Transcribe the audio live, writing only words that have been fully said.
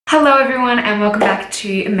Hello everyone and welcome back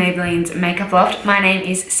to Maybelline's Makeup Loft. My name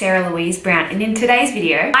is Sarah Louise Brown and in today's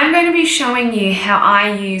video I'm going to be showing you how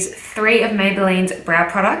I use 3 of Maybelline's brow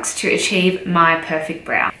products to achieve my perfect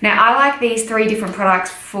brow. Now I like these 3 different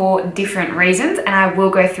products for different reasons and I will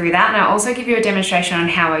go through that, and I'll also give you a demonstration on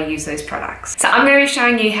how I use those products. So I'm going to be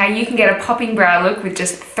showing you how you can get a popping brow look with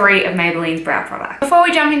just 3 of Maybelline's brow products. Before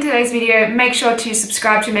we jump into today's video, make sure to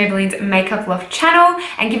subscribe to Maybelline's Makeup Loft channel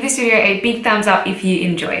and give this video a big thumbs up if you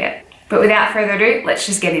enjoy it. But without further ado, let's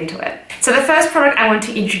just get into it. So the first product I want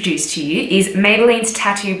to introduce to you is Maybelline's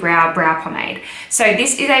Tattoo Brow Pomade. So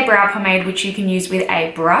this is a brow pomade which you can use with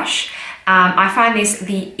a brush. I find this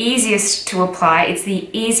the easiest to apply, it's the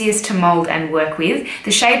easiest to mold and work with.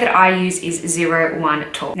 The shade that I use is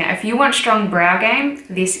 01 Tall. Now if you want strong brow game,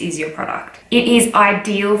 this is your product. It is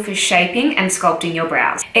ideal for shaping and sculpting your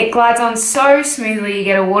brows. It glides on so smoothly, you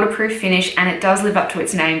get a waterproof finish, and it does live up to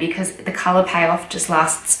its name because the colour payoff just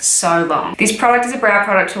lasts so long. This product is a brow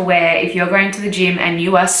product to wear if you're going to the gym and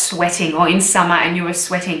you are sweating, or in summer and you are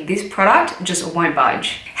sweating. This product just won't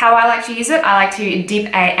budge. How I like to use it, I like to dip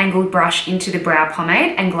a angled brush into the brow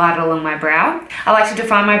pomade and glide it along my brow. I like to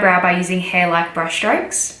define my brow by using hair-like brush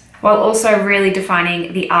strokes, while also really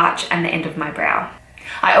defining the arch and the end of my brow.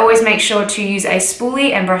 I always make sure to use a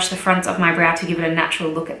spoolie and brush the fronts of my brow to give it a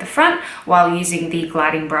natural look at the front, while using the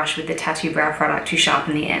gliding brush with the Tattoo Brow product to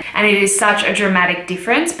sharpen the end. And it is such a dramatic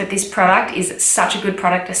difference, but this product is such a good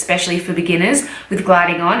product, especially for beginners with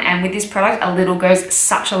gliding on. And with this product, a little goes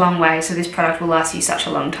such a long way, so this product will last you such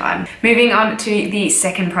a long time. Moving on to the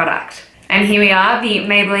second product. And here we are, the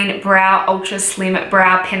Maybelline Brow Ultra Slim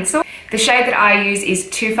Brow Pencil. The shade that I use is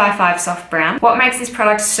 255 Soft Brown. What makes this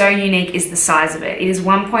product so unique is the size of it. It is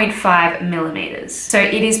 1.5 millimeters. So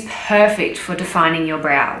it is perfect for defining your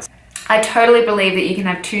brows. I totally believe that you can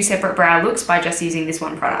have 2 separate brow looks by just using this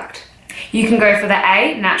one product. You can go for the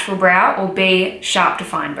A, natural brow, or B, sharp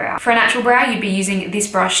defined brow. For a natural brow, you'd be using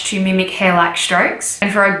this brush to mimic hair-like strokes.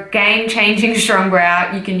 And for a game-changing strong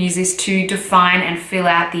brow, you can use this to define and fill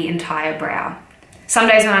out the entire brow. Some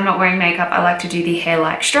days when I'm not wearing makeup, I like to do the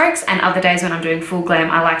hair-like strokes, and other days when I'm doing full glam,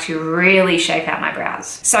 I like to really shape out my brows.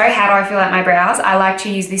 So how do I fill out my brows? I like to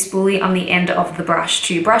use this spoolie on the end of the brush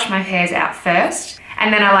to brush my hairs out first,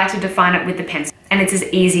 and then I like to define it with the pencil. And it's as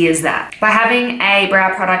easy as that. By having a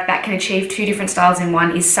brow product that can achieve 2 different styles in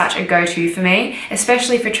one is such a go-to for me,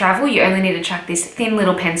 especially for travel. You only need to chuck this thin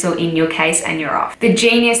little pencil in your case and you're off. The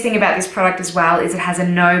genius thing about this product as well is it has a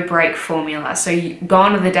no-break formula. So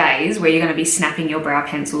gone are the days where you're gonna be snapping your brow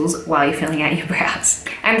pencils while you're filling out your brows.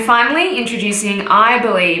 And finally, introducing, I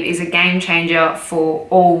believe, is a game changer for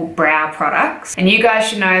all brow products. And you guys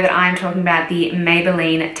should know that I'm talking about the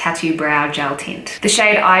Maybelline Tattoo Brow Gel Tint. The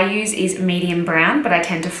shade I use is medium brown, but I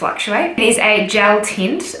tend to fluctuate. It is a gel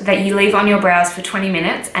tint that you leave on your brows for 20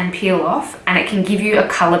 minutes and peel off, and it can give you a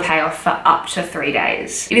color payoff for up to 3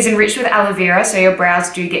 days. It is enriched with aloe vera, so your brows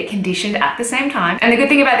do get conditioned at the same time. And the good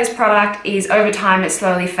thing about this product is over time it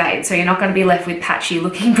slowly fades, so you're not going to be left with patchy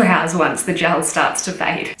looking brows once the gel starts to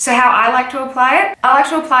fade. So how I like to apply it? I like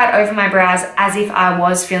to apply it over my brows as if I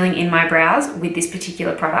was filling in my brows with this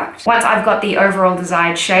particular product. Once I've got the overall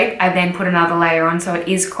desired shape, I then put another layer on so it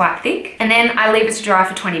is quite thick, and then I leave it to dry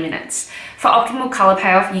for 20 minutes. For optimal color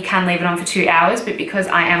payoff, you can leave it on for 2 hours, but because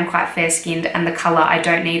I am quite fair skinned and the color I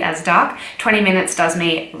don't need as dark, 20 minutes does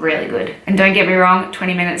me really good. And don't get me wrong,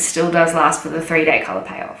 20 minutes still does last for the 3-day color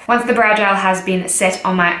payoff. Once the brow gel has been set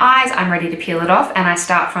on my eyes, I'm ready to peel it off, and I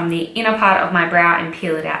start from the inner part of my brow and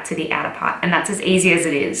peel it out to the outer part. And that's as easy as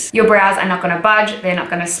it is. Your brows are not gonna budge, they're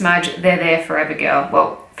not gonna smudge, they're there forever, girl.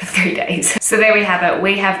 Well, for 3 days. So there we have it.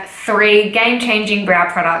 We have 3 game-changing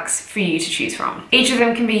brow products for you to choose from. Each of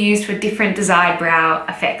them can be used for different desired brow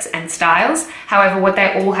effects and styles. However, what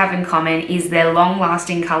they all have in common is their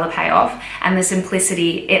long-lasting color payoff and the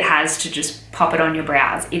simplicity it has to just pop it on your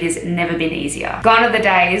brows. It has never been easier. Gone are the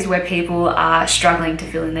days where people are struggling to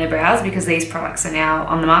fill in their brows because these products are now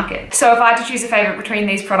on the market. So if I had to choose a favorite between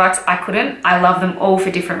these products, I couldn't. I love them all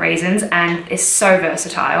for different reasons and it's so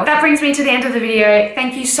versatile. That brings me to the end of the video.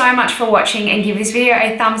 Thank you so much for watching, and give this video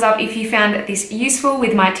a thumbs up if you found this useful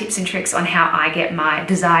with my tips and tricks on how I get my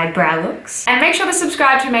desired brow looks. And make sure to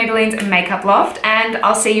subscribe to Maybelline's Makeup Loft, and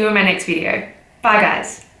I'll see you in my next video. Bye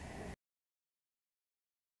guys.